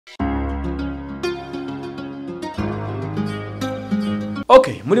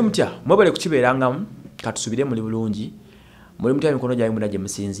Okay, muli mutya mwebale kukibeerangamu katusubire muli bulungi muli mutya mikono gyanyu munaje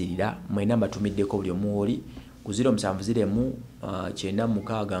musinzirira mwena mbatumiddeko buli omuwoli ku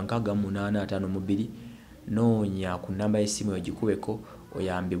 0706965852 noonya ku namba y'essimu egikubeko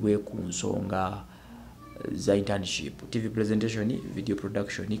oyambibwe ku nsonga za internship, TV presentation, video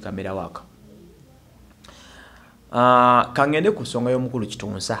production, camera work. Kangende ku nsonga y'omukulu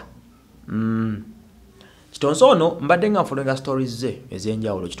Kitonsa. Kitonsa ono mbadde nga nfulenga stories ze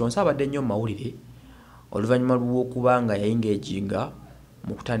ez'enjawulo. Kitonsa abadde nnyo mawulire oluvannyuma lw'okubanga yayingeejinga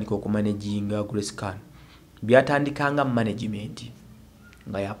mu kutandika okumanaginga Grace Khan. Byatandikanga management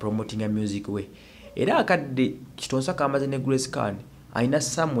nga ya promoting music we. Era akadde Kitonsa kamaze ne Grace Khan aina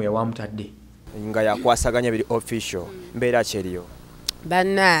somewhere wamutadde nga yakwasaganya biri official mbeera kyeriyo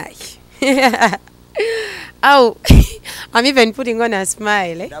banai. Oh, I'm even putting on a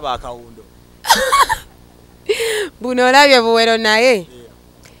smile. Ndaba akawundo. Buno olabye buwero naye.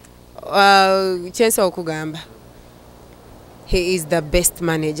 Kyensa okugamba. He is the best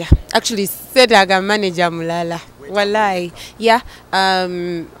manager. Actually, setaga manager mulala. Wallahi. Yeah.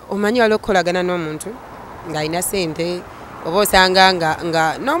 Omanyi walokolagana n'omuntu nga ina sente oba osanga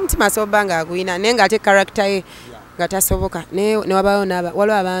nga n'omutima soba nga agwina naye nga ate character ye nga tasoboka ne wabawo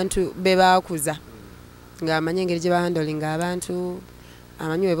waliwo abantu be baakuza nga amanyi engeri gye bahandolinga abantu,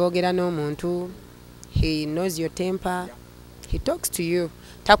 amanyi we boogera n'omuntu. He knows your temper. He talks to you.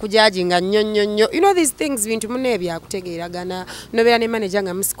 Takujajinga nnyo. You know these things bintu munne byakutegeeragana nobeera ne manager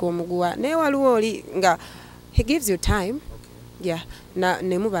nga musika omuguwa naye waliwo oli nga he gives you time. Yeah, na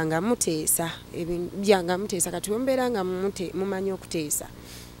nemubanga muteesa byanga muteesa kati mbeera nga mumanyi okuteesa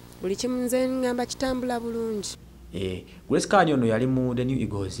buli kimu nze ngamba kitambula bulungi. Grace Khan ono yali mu The New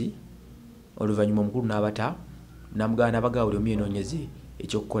Eagles oluvannyuma omukulu n'abata namugana abagawo buli omu yenoonyeze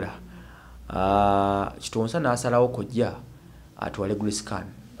ekyokukola. Kitonsa n'asalawo Kojja atwale Grace Khan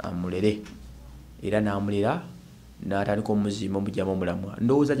amulere era n'amulera n'atandika omuzimba omujjamu omulamwa.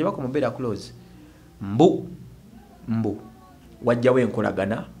 Ndowooza gye bakoma beera close mbu wajjawo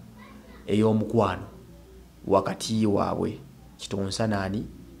enkolagana ey'omukwano wakati waabwe Kitonsa nani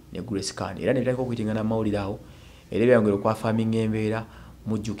ne Grace Khan era ne bitandika okuyitingana amawulire awo era byongera okwafaminga embeera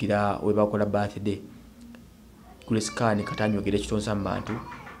mujjukira we bakola birthday Grace Khan katanyogera Kitonsa mu bantu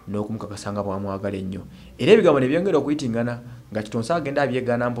n'okumukakasa nga bwamwagala ennyo era ebigambo ne byongera okuyitingana nga Kitonsa agenda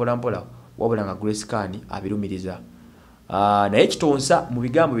abyegaana mpola mpola wabula nga Grace Khan abirumiriza. Naye Kitonsa mu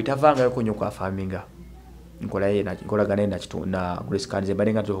bigambo bitavangayo nnyo kwafaminga nkolagana na Grace Khan ze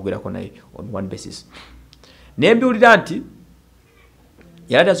balenga tukogerako naye on one basis. Nembiwulira nti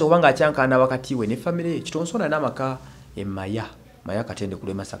yaladaza okuba nga akyankana wakati we ne famire ye. Kitonsa ono n'amaka Maya Katende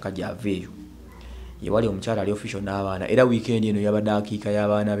ku Masaka gy'aveeyo ye wali omukyala ali official n'abaana era weekend eno yabadde akiika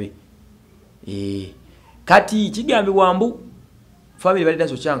y'abaana be. Kati kigambibwa mbu famire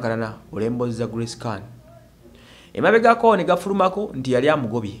baliddaza okyankanana olembozi za Grace Khan. Emabegako ne gafulumako nti yali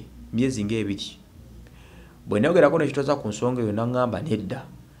amugobye myezi ng'ebiri. Bwe nayogerako nekitoza ku nsonga eyo n'angamba nedda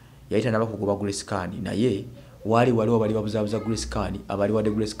yayita n'abakugoba Grace Khan naye waliwo bali babuzaabuza Grace Khan abali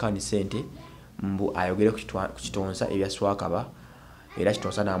wadde Grace Khan sente mbu ayogere ku Kitonsa ebyaswakaba era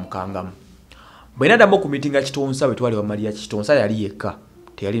Kitonsa n'amukangamu. Bwe naddamu okumitinga Kitonsa bwe twali bamalira Kitonsa yali yekka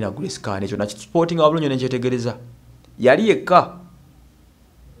teyali na Grace Khan ekyo nakisportinga wabulungi nekyetegereza yali yekka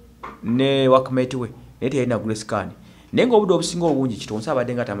ne workmate we naye teyali na Grace Khan naye ng'obudde obusinga obungi Kitonsa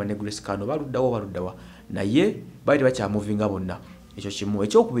abadde nga tamanyi ne Grace Khan baluddawa naye bali tebakyamuvinga bonna. Ekyo kimu.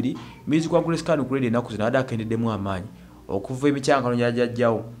 Ekyokubiri music wa Grace Khan ku radio ennaku zino adde akendeddemu amaanyi okuva emikyankano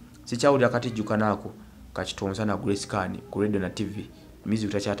gyajjajjawo sikyawulira katijjukanaako ka Kitonsa na Grace Khan ku radio na TV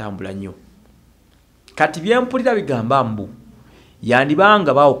music takyatambula nnyo. Kati byempulira bigamba mbu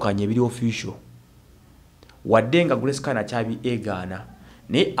yandibanga baawukanye ebiri official wadde nga Grace Khan akyabyegaana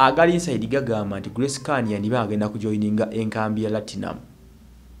naye agali inside gagamba nti Grace Khan yandibanga agenda kujoininga enkambi ya Latinum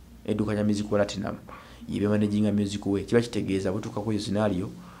edukanya music wa Latinum yibe managing music we kiba kitegeeza butuka ku scenario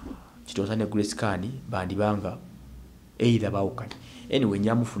Kitonsa ne Grace Khan bandibanga either baawukanye. Anyway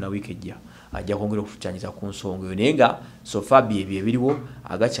nyamufuna weekend ajja kwongera okutuchanyiza ku nsonga yo nenga sofa bye ebiriwo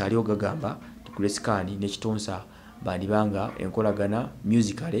agakyali ogagamba Grace Khan ne Kitonsa bandibanga enkolagana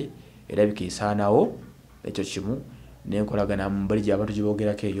musically era bikesaanawo ekyo kimu n'enkolagana mbali gy'abantu gye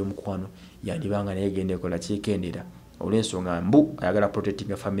boogerako ey'omukwano yandibanga naye genda ekola kyekendera olw'ensonga mbu ayagala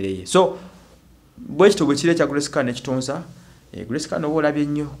protecting family ye. So bwe kityo bwe kiri ekya Grace Khan ne Kitonsa. Grace Khan oba olabye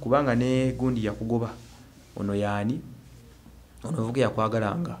nnyo kubanga ne gundi yakugoba ono yaani ono vuga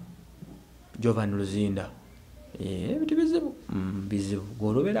yakwagalanga Jovan Luzinda. Ebintu bizibu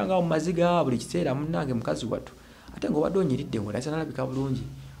gw'olobeeranga mu maziga buli kiseera munnange mukazi wattu ate ng'obadde onyiridde ng'olayisa nalabika bulungi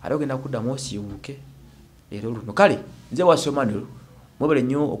ate ogenda kuddamu osiiwuuke era oluno kale nze wasoma mwebale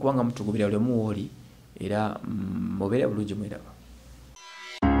nnyo okubanga mutugubira buli muwooli era mubeere bulungi mweraba.